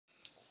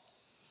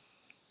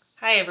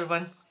Hi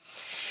everyone.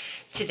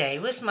 Today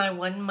was my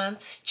 1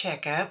 month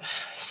checkup.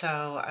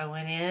 So I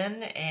went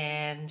in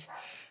and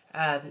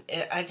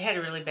I'd had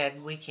a really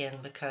bad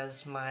weekend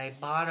because my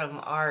bottom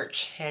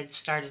arch had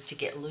started to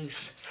get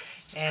loose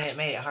and it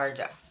made it hard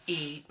to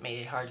eat,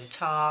 made it hard to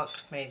talk,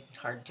 made it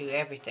hard to do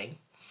everything.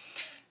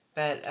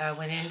 But I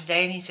went in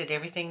today and he said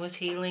everything was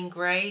healing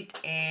great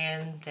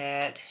and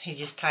that he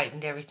just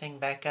tightened everything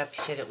back up.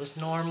 He said it was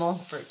normal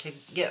for it to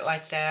get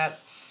like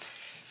that.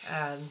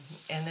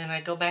 And then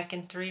I go back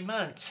in 3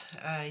 months.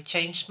 I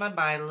changed my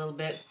bite a little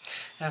bit.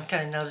 I've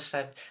kind of noticed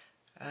I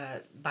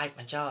bite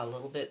my jaw a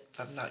little bit if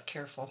I'm not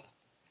careful.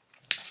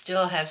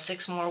 Still have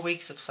 6 more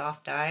weeks of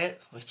soft diet,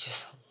 which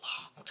is a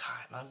long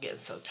time. I'm getting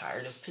so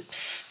tired of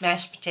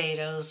mashed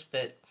potatoes,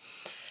 but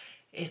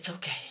it's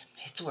okay.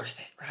 It's worth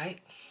it, right?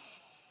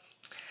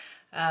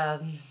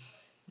 Um,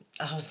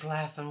 I was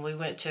laughing. We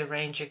went to a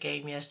Ranger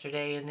game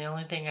yesterday, and the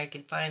only thing I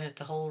could find at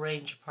the whole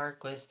Ranger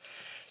Park was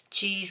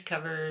cheese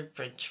covered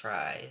french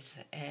fries,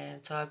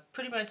 and so I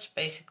pretty much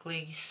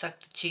basically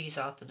sucked the cheese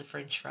off of the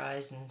french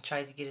fries and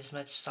tried to get as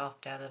much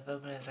soft out of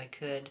them as I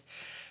could,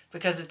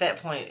 because at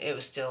that point it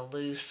was still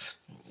loose.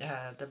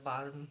 The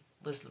bottom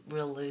was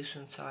real loose,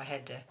 and so I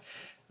had to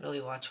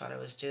really watch what I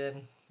was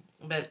doing,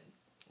 but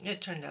it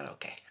turned out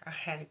okay. I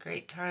had a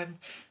great time.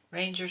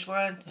 Rangers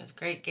won. It was a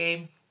great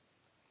game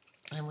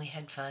and we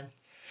had fun.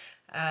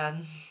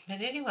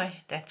 But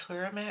anyway, that's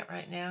where I'm at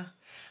right now.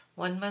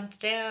 1 month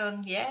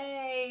down,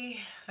 yay!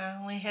 I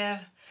only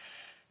have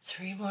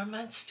 3 more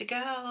months to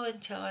go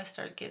until I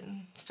start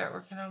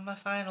working on my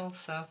finals.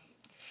 So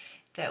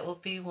that will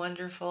be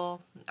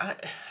wonderful. I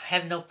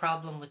have no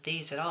problem with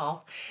these at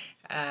all.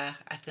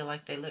 I feel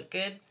like they look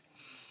good.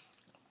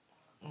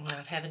 I'm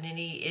not having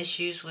any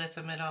issues with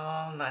them at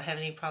all. I'm not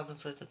having any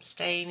problems with them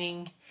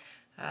staining.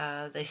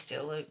 They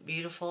still look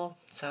beautiful,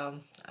 so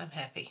I'm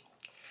happy.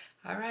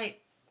 All right.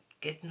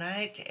 Good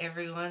night,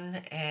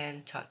 everyone,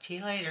 and talk to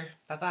you later.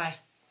 Bye-bye.